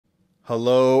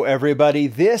Hello everybody,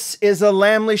 this is a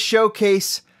Lamley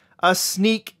showcase, a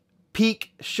sneak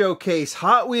peek showcase,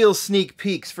 Hot Wheels sneak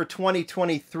peeks for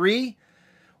 2023.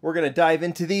 We're going to dive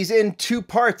into these in two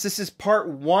parts. This is part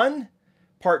one.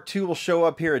 Part two will show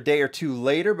up here a day or two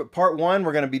later, but part one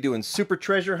we're going to be doing super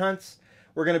treasure hunts.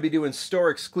 We're going to be doing store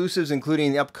exclusives,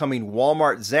 including the upcoming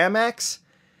Walmart Zamacs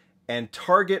and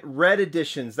Target Red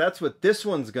editions. That's what this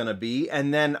one's going to be,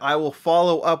 and then I will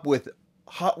follow up with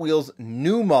Hot Wheels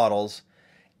new models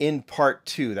in part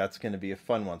two. That's going to be a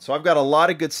fun one. So I've got a lot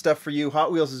of good stuff for you.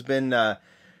 Hot Wheels has been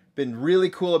really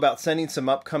cool about sending some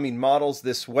upcoming models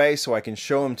this way so I can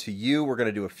show them to you. We're going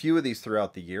to do a few of these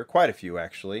throughout the year, quite a few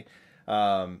actually.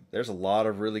 There's a lot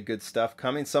of really good stuff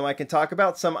coming. Some I can talk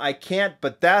about, some I can't,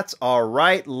 but that's all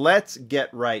right. Let's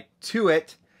get right to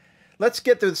it. Let's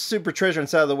get the super treasure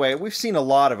hunts out of the way. We've seen a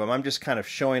lot of them. I'm just kind of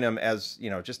showing them as, you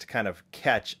know, just to kind of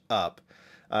catch up.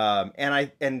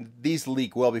 And these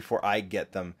leak well before I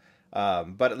get them,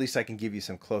 but at least I can give you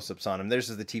some close-ups on them. There's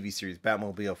the TV series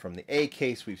Batmobile from the A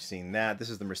case. We've seen that. This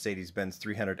is the Mercedes-Benz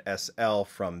 300 SL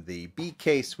from the B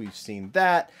case. We've seen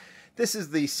that. This is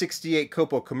the 68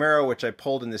 Copo Camaro, which I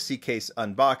pulled in the C case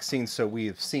unboxing, so we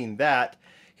have seen that.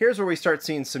 Here's where we start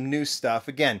seeing some new stuff.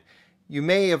 Again, you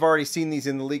may have already seen these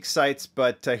in the leak sites,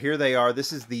 but here they are.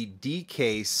 This is the D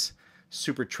case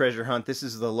Super Treasure Hunt. This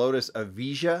is the Lotus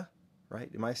Avija. Right?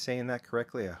 Am I saying that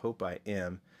correctly? I hope I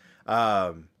am.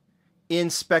 In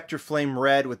Spectre Flame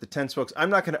Red with the 10 spokes. I'm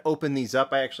not going to open these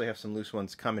up. I actually have some loose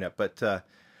ones coming up, but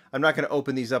I'm not going to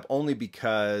open these up only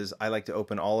because I like to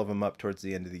open all of them up towards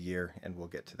the end of the year, and we'll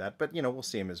get to that. But, you know, we'll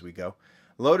see them as we go.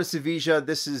 Lotus Avija,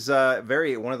 this is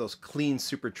one of those clean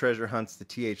super treasure hunts. The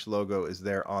TH logo is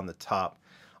there on the top.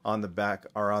 On the back,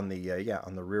 or on the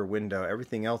on the rear window.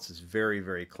 Everything else is very,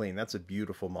 very clean. That's a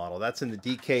beautiful model. That's in the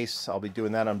D case. I'll be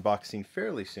doing that unboxing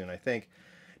fairly soon, I think.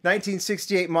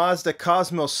 1968 Mazda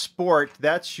Cosmo Sport.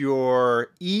 That's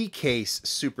your E case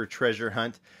super treasure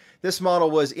hunt. This model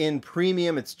was in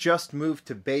premium. It's just moved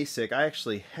to basic. I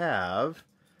actually have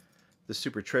the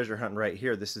super treasure hunt right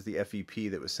here. This is the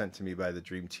FEP that was sent to me by the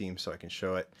Dream Team, so I can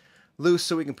show it loose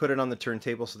so we can put it on the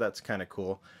turntable, so that's kind of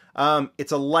cool.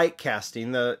 It's a light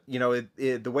casting. The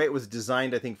way it was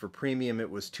designed, I think for premium, it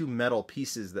was two metal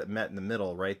pieces that met in the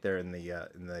middle right there in the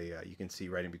you can see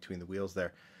right in between the wheels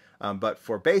there. But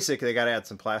for basic, they got to add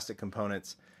some plastic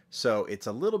components, so it's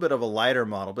a little bit of a lighter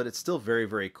model, but it's still very,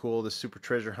 very cool. The Super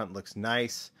Treasure Hunt looks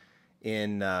nice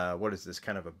in what is this,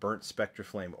 kind of a burnt Spectre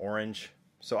Flame orange.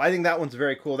 So I think that one's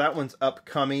very cool. That one's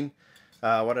upcoming.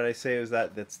 What did I say was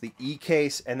that? That's the E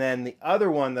case. And then the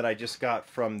other one that I just got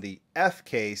from the F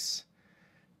case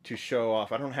to show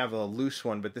off. I don't have a loose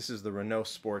one, but this is the Renault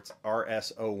Sports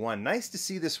RS01. Nice to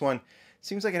see this one.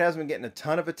 Seems like it hasn't been getting a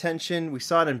ton of attention. We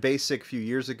saw it in basic a few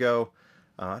years ago.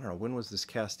 I don't know, when was this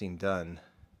casting done?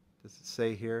 Does it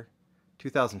say here?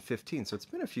 2015, so it's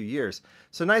been a few years.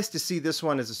 So nice to see this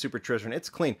one as a super treasure, and it's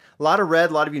clean. A lot of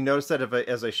red. A lot of you noticed that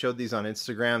as I showed these on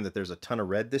Instagram that there's a ton of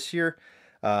red this year.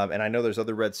 And I know there's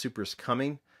other red supers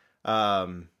coming.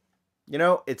 You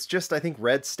know, it's just, I think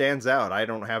red stands out. I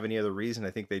don't have any other reason. I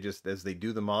think they just, as they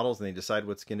do the models and they decide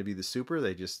what's going to be the super,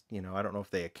 they just, you know, I don't know if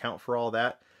they account for all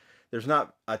that. There's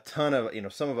not a ton of, you know,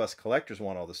 some of us collectors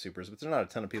want all the supers, but there's not a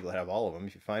ton of people that have all of them.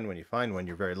 If you find one,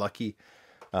 you're very lucky.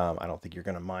 I don't think you're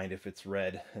going to mind if it's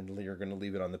red and you're going to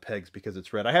leave it on the pegs because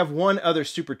it's red. I have one other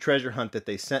super treasure hunt that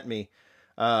they sent me.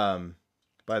 By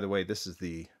the way, this is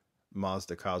the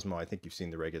Mazda Cosmo. I think you've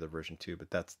seen the regular version too,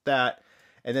 but that's that.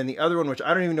 And then the other one, which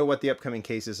I don't even know what the upcoming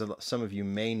case is, some of you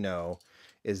may know,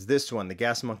 is this one, the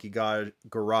Gas Monkey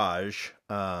Garage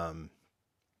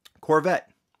Corvette,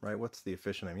 right? What's the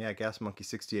official name? Yeah, Gas Monkey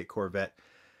 68 Corvette.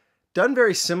 Done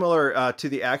very similar to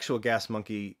the actual Gas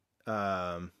Monkey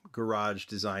Garage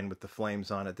design with the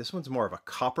flames on it. This one's more of a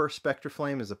copper Spectre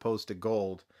Flame as opposed to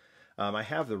gold. I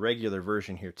have the regular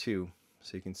version here too,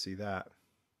 so you can see that,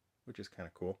 which is kind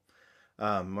of cool.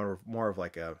 More of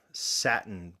like a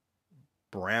satin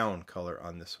brown color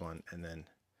on this one, and then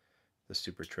the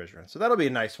super treasure hunt. So that'll be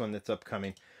a nice one that's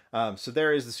upcoming. So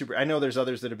there is the super. I know there's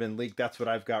others that have been leaked. That's what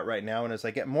I've got right now, and as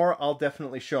I get more, I'll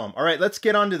definitely show them. All right, let's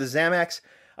get on to the Zamacs.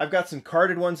 I've got some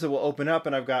carded ones that will open up,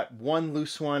 and I've got one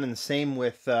loose one, and the same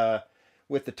with the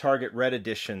Target Red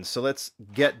edition. So let's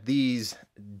get these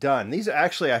done. These are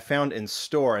actually I found in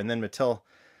store, and then Mattel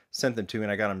sent them to me,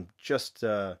 and I got them just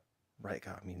right,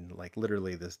 I mean, like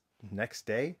literally this next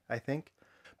day, I think.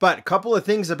 But a couple of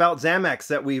things about Zamacs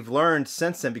that we've learned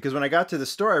since then, because when I got to the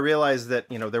store, I realized that,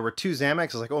 you know, there were two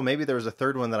Zamacs. I was like, oh, maybe there was a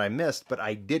third one that I missed, but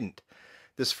I didn't.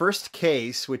 This first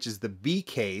case, which is the B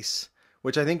case,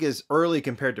 which I think is early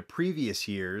compared to previous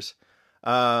years,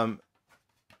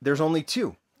 there's only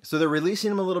two. So they're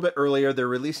releasing them a little bit earlier. They're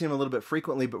releasing them a little bit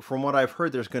frequently, but from what I've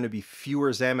heard, there's going to be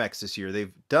fewer Zamacs this year.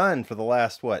 They've done for the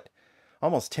last, what,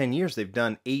 almost 10 years, they've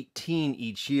done 18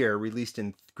 each year, released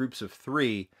in groups of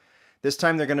 3. This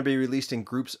time they're going to be released in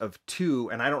groups of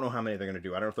 2, and I don't know how many they're going to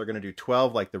do. I don't know if they're going to do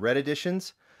 12 like the red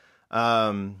editions,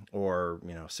 or,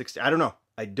 60. I don't know.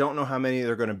 I don't know how many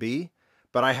they're going to be,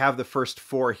 but I have the first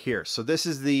 4 here. So this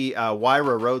is the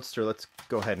Wyra Roadster. Let's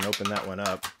go ahead and open that one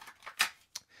up.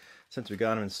 Since we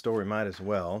got them in store, we might as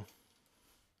well.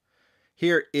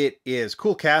 Here it is.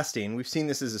 Cool casting. We've seen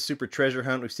this as a super treasure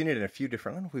hunt. We've seen it in a few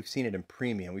different... I don't know if we've seen it in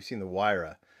premium. We've seen the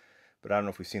Wyra, but I don't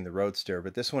know if we've seen the Roadster.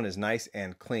 But this one is nice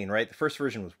and clean, right? The first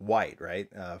version was white, right?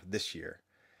 This year,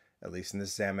 at least. And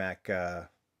this Zamac,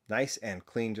 nice and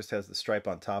clean, just has the stripe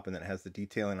on top, and then it has the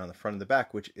detailing on the front and the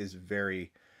back, which is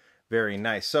very, very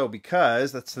nice. So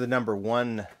because that's the number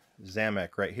 1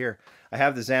 Zamac right here, I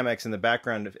have the Zamacs in the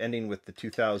background of ending with the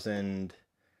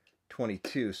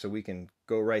 2022, so we can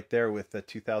go right there with the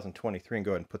 2023 and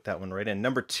go ahead and put that one right in.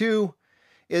 Number 2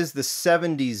 is the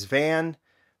 70s van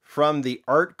from the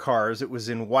Art Cars. It was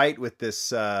in white with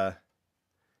this kind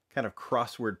of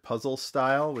crossword puzzle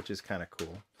style, which is kind of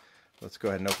cool. Let's go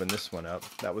ahead and open this one up.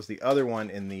 That was the other one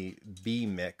in the B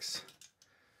mix.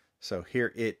 So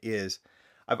here it is.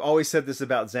 I've always said this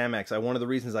about Zamacs. One of the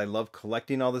reasons I love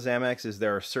collecting all the Zamacs is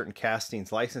there are certain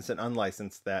castings, licensed and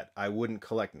unlicensed, that I wouldn't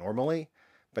collect normally,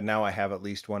 but now I have at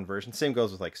least one version. Same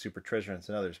goes with like Super Treasure Hunts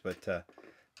and others, but the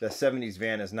 70s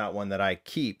van is not one that I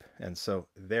keep, and so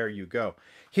there you go.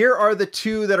 Here are the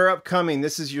 2 that are upcoming.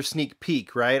 This is your sneak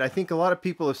peek, right? I think a lot of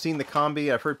people have seen the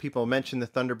Combi. I've heard people mention the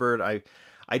Thunderbird.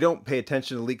 I don't pay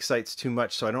attention to leak sites too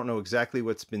much, so I don't know exactly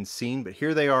what's been seen, but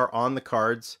here they are on the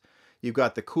cards. You've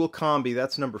got the cool Combi,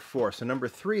 that's number 4. So number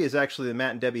 3 is actually the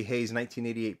Matt and Debbie Hayes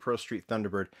 1988 Pro Street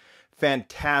Thunderbird.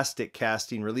 Fantastic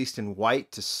casting, released in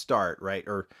white to start, right?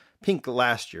 Or pink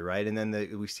last year, right? And then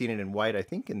we've seen it in white, I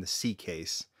think, in the C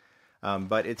case.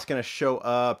 But it's going to show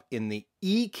up in the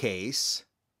E case.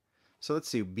 So let's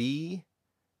see, B,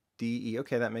 D, E.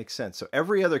 Okay, that makes sense. So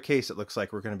every other case, it looks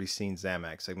like we're going to be seeing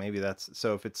Zamacs. Like maybe that's...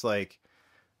 So if it's like...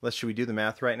 Should we do the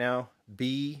math right now?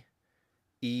 B,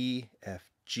 E, F,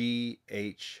 G,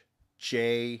 H,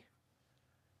 J,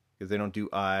 because they don't do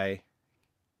I,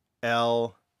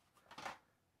 L,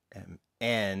 M,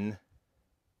 N,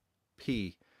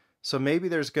 P. So maybe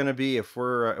there's going to be, if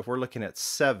we're looking at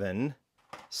 7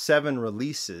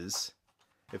 releases,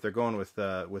 if they're going with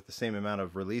the same amount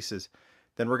of releases,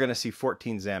 then we're going to see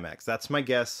 14 Zamacs. That's my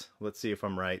guess. Let's see if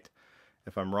I'm right.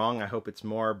 If I'm wrong, I hope it's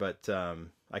more, but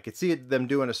I could see them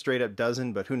doing a straight up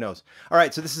dozen, but who knows. All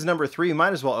right, so this is number 3. You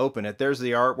might as well open it. There's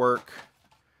the artwork.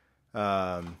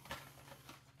 And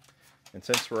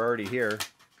since we're already here,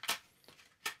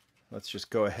 let's just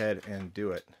go ahead and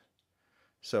do it.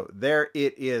 So there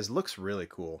it is. Looks really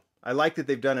cool. I like that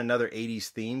they've done another 80s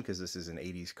theme because this is an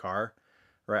 80s car.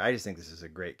 Right? I just think this is a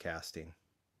great casting.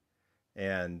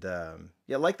 And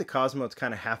yeah, like the Cosmo, it's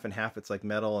kind of half and half. It's like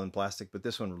metal and plastic, but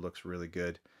this one looks really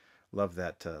good. Love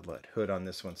that hood on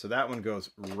this one. So that one goes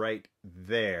right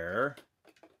there.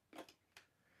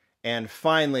 And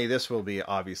finally, this will be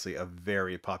obviously a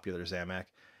very popular Zamac.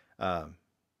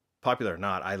 Popular or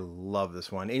not, I love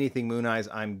this one. Anything Moon Eyes,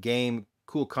 I'm game.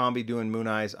 Cool Combi doing Moon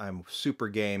Eyes, I'm super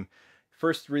game.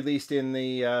 First released in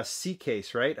the C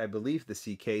case, right? I believe the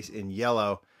C case in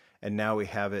yellow. And now we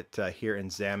have it here in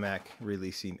Zamac,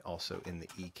 releasing also in the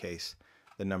E case,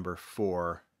 the number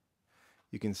 4.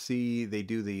 You can see they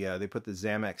do they put the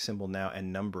Zamac symbol now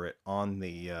and number it on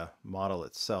the model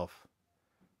itself.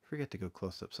 I forget to go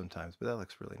close up sometimes, but that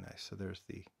looks really nice. So there's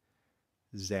the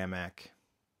Zamac.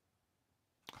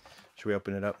 Should we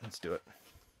open it up? Let's do it.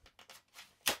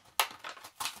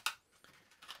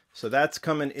 So that's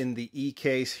coming in the E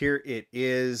case. Here it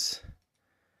is.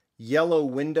 Yellow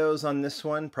windows on this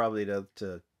one, probably to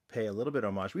pay a little bit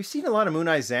of homage. We've seen a lot of Moon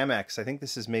Eye Zamacs. I think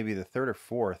this is maybe the 3rd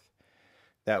or 4th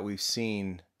that we've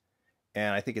seen,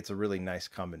 and I think it's a really nice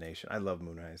combination. I love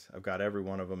Moon Eyes. I've got every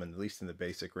one of them, at least in the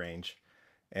basic range,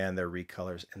 and their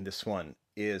recolors, and this one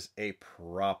is a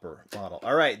proper model.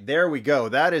 All right, there we go.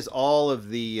 That is all of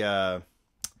the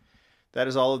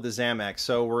Zamacs.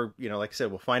 So we're, like I said,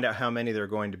 we'll find out how many there are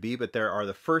going to be, but there are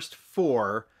the first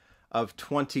 4 of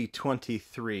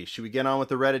 2023. Should we get on with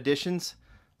the red editions?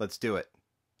 Let's do it.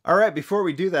 All right, before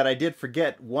we do that, I did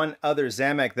forget one other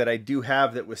Zamac that I do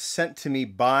have that was sent to me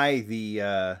by the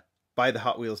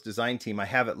Hot Wheels design team. I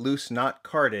have it loose, not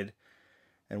carded,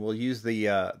 and we'll use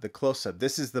the close-up.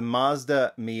 This is the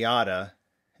Mazda Miata,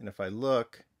 and if I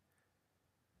look,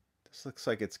 this looks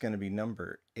like it's going to be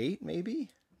number 8, maybe?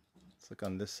 Let's look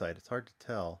on this side. It's hard to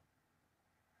tell.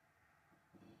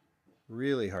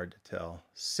 Really hard to tell.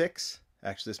 6?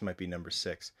 Actually, this might be number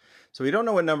 6. So we don't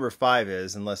know what number 5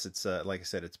 is unless it's, like I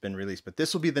said, it's been released. But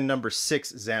this will be the number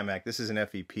 6 Zamac. This is an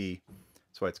FEP.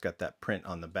 That's why it's got that print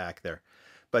on the back there.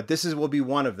 But this will be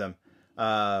one of them.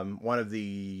 One of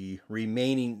the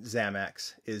remaining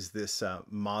Zamacs is this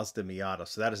Mazda Miata.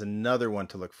 So that is another one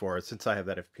to look for. Since I have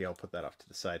that FP, I'll put that off to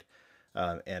the side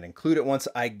and include it once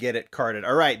I get it carded.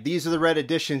 All right, these are the red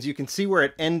editions. You can see where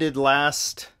it ended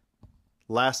last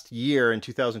year in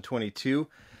 2022.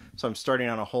 So I'm starting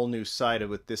on a whole new side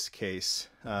with this case.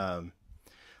 A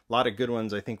lot of good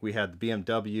ones. I think we had the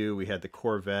BMW, we had the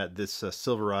Corvette, this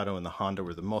Silverado, and the Honda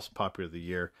were the most popular of the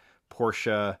year.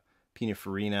 Porsche,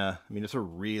 Pininfarina. I mean, it's a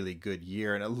really good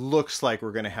year, and it looks like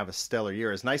we're going to have a stellar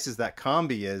year. As nice as that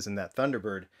Combi is and that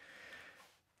Thunderbird,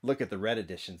 look at the red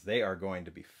editions. They are going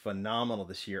to be phenomenal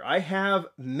this year. I have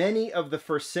many of the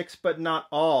first 6, but not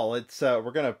all. It's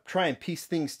we're going to try and piece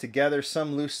things together,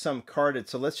 some loose, some carded.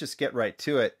 So let's just get right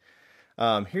to it.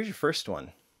 Here's your first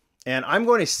one. And I'm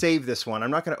going to save this one.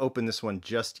 I'm not going to open this one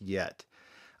just yet.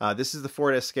 This is the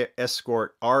Ford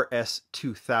Escort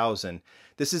RS2000.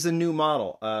 This is a new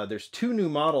model. There's 2 new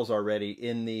models already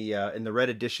in the red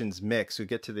editions mix. We'll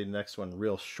get to the next one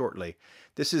real shortly.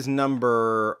 This is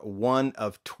number 1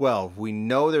 of 12. We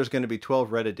know there's going to be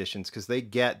 12 red editions because they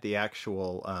get the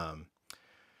actual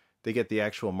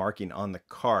marking on the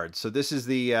card. So this is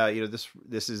the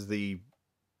this is the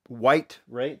white,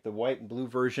 right? The white and blue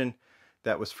version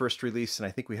that was first released, and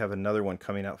I think we have another one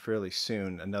coming out fairly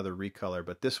soon, another recolor.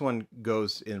 But this one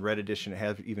goes in red edition.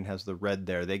 It even has the red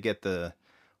there. They get the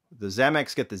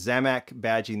Zamacs get the Zamac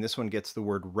badging. This one gets the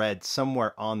word red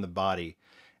somewhere on the body,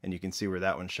 and you can see where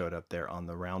that one showed up there on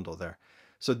the roundel there.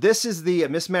 So this is the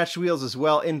mismatched wheels as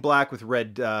well, in black with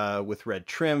red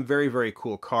trim. Very, very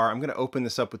cool car. I'm going to open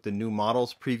this up with the new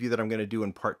models preview that I'm going to do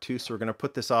in part 2. So we're going to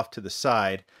put this off to the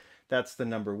side. That's the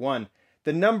number 1.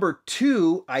 The number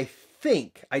 2, I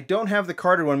think, I don't have the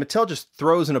carded one. Mattel just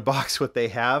throws in a box what they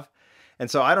have. And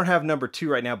so I don't have number 2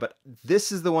 right now, but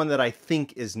this is the one that I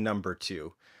think is number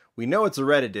 2. We know it's a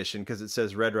red edition because it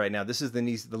says red right now. This is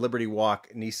the Liberty Walk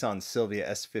Nissan Silvia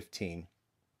S15.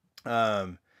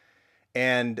 You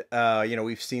know,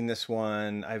 we've seen this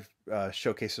one. I've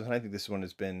showcased this one. I think this one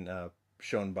has been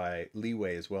shown by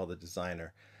Leeway as well, the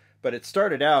designer. But it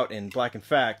started out in black. In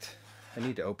fact, I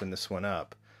need to open this one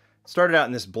up. Started out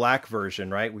in this black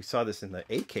version, right? We saw this in the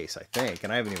 8 case, I think,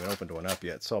 and I haven't even opened one up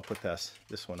yet, so I'll put this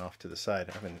one off to the side.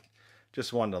 I haven't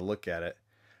just wanted to look at it.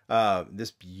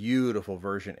 This beautiful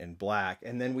version in black,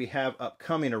 and then we have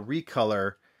upcoming a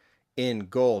recolor in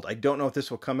gold. I don't know if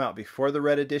this will come out before the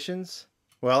red editions.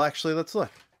 Well, actually, let's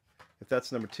look. If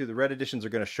that's number 2, the red editions are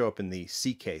going to show up in the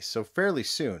C case, so fairly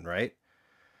soon, right?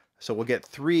 So we'll get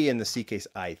 3 in the C case,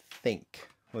 I think.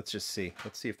 Let's just see.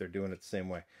 Let's see if they're doing it the same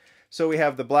way. So we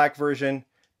have the black version,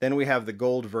 then we have the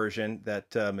gold version that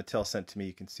Mattel sent to me.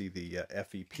 You can see the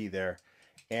FEP there.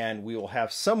 And we will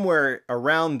have somewhere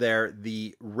around there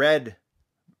the red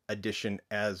edition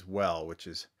as well, which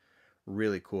is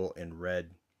really cool in red.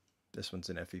 This one's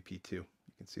an FEP too.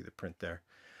 You can see the print there.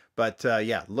 But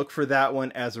yeah, look for that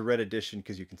one as a red edition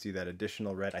because you can see that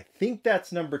additional red. I think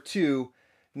that's number 2.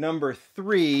 Number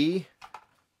 3...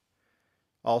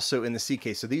 also in the C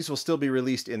case, so these will still be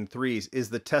released in 3s, is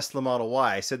the Tesla Model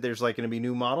Y. I said there's like going to be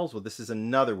new models. Well, this is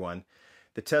another one.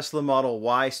 The Tesla Model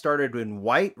Y started in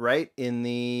white, right, in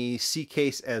the C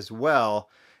case as well,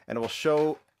 and it will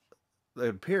show, it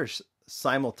appears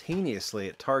simultaneously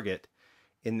at Target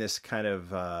in this kind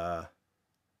of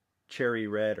cherry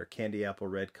red or candy apple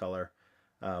red color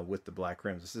with the black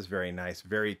rims. This is very nice,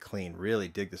 very clean. Really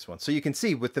dig this one. So you can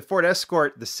see with the Ford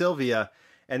Escort, the Silvia,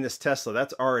 and this Tesla,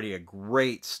 that's already a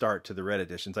great start to the red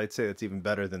editions. I'd say that's even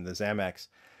better than the Zamacs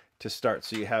to start.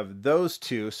 So you have those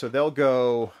 2. So they'll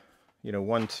go, you know,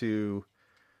 1, 2.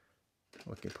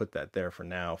 We can put that there for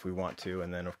now if we want to.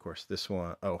 And then, of course, this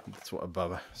one. Oh, that's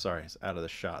above. Sorry, it's out of the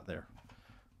shot there.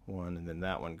 1, and then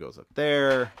that one goes up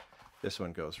there. This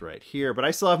one goes right here. But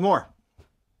I still have more.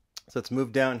 So let's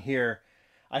move down here.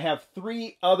 I have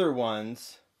 3 other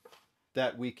ones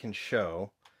that we can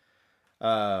show.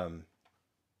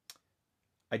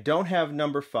 I don't have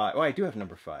number 5. Oh, I do have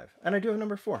number 5. And I do have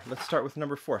number 4. Let's start with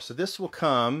number 4. So this will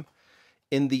come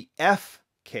in the F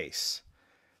case.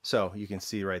 So you can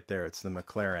see right there, it's the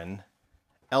McLaren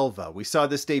Elva. We saw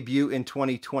this debut in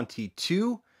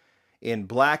 2022 in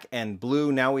black and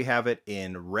blue. Now we have it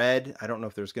in red. I don't know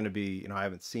if there's going to be, you know, I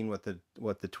haven't seen what the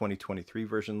 2023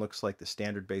 version looks like, the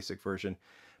standard basic version.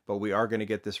 But we are going to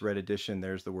get this red edition.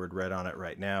 There's the word red on it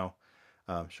right now.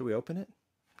 Should we open it?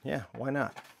 Yeah, why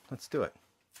not? Let's do it.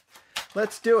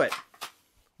 Let's do it.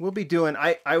 we'll be doing,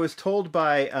 I was told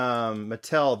by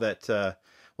Mattel that,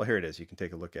 well, here it is. You can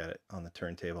take a look at it on the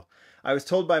turntable. I was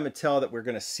told by Mattel that we're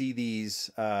going to see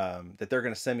these, that they're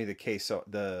going to send me the case, so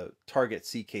the Target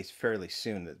C case fairly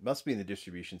soon. It must be in the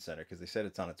distribution center because they said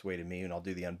it's on its way to me, and I'll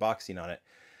do the unboxing on it.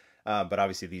 But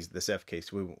obviously this F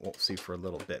case we won't see for a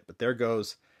little bit. But there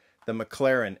goes the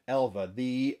McLaren Elva,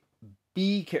 the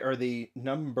or the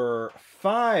number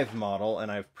 5 model,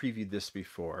 and I've previewed this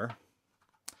before,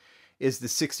 is the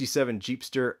 67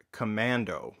 Jeepster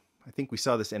Commando. I think we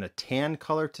saw this in a tan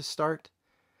color to start,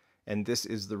 and this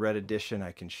is the red edition.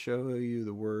 I can show you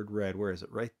the word red. Where is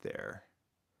it? Right there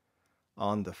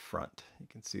on the front. You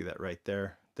can see that right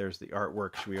there. There's the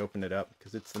artwork. Should we open it up?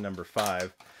 Because it's the number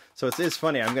 5. So it is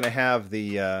funny. I'm going to have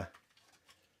the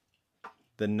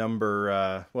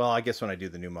number, well, I guess when I do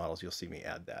the new models, you'll see me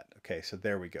add that. Okay, so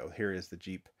there we go. Here is the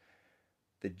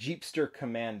Jeepster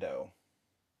Commando.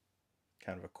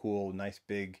 Kind of a cool, nice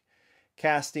big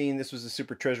casting. This was a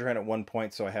Super Treasure Hunt at one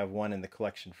point, so I have one in the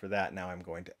collection for that. Now I'm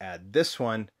going to add this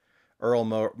one, Earl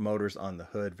Motors on the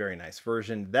hood. Very nice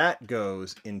version. That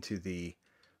goes into the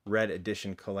red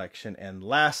edition collection. And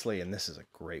lastly, and this is a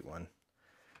great one,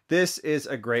 this is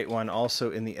a great one also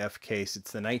in the F case.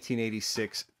 It's the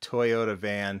 1986 Toyota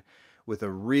van with a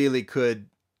really good,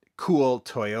 cool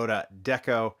Toyota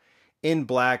deco in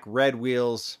black, red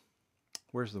wheels.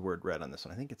 Where's the word red on this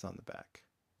one? I think it's on the back.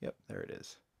 Yep, there it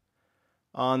is.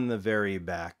 On the very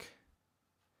back.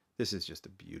 This is just a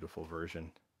beautiful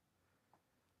version.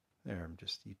 There, I'm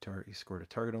just, you scored a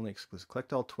target only exclusive.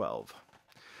 Collect all 12.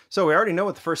 So we already know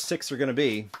what the first 6 are going to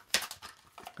be.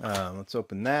 Let's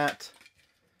open that.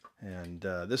 And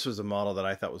this was a model that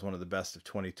I thought was one of the best of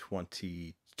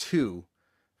 2022.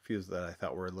 Few that I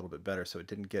thought were a little bit better, so it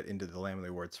didn't get into the Lamley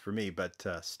Awards for me, but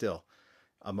still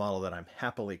a model that I'm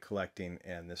happily collecting,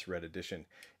 and this red edition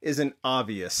is an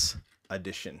obvious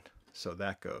addition. So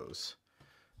that goes.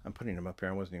 I'm putting them up here.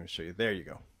 I wasn't even show you. There you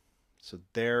go. So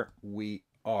there we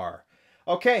are.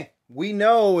 Okay, we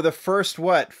know the first,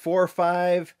 4 or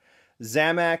 5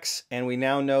 Zamacs, and we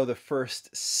now know the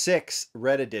first 6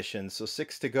 red editions. So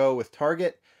 6 to go with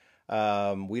Target.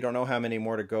 We don't know how many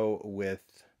more to go with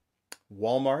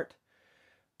Walmart.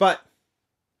 But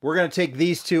we're going to take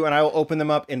these 2, and I will open them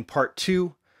up in part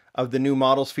 2 of the new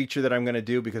models feature that I'm going to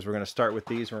do, because we're going to start with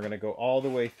these. We're going to go all the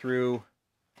way through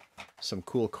some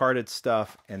cool carded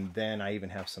stuff, and then I even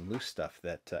have some loose stuff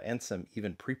that and some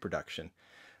even pre-production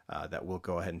that we'll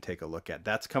go ahead and take a look at.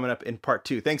 That's coming up in part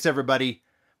 2. Thanks, everybody.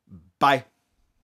 Bye.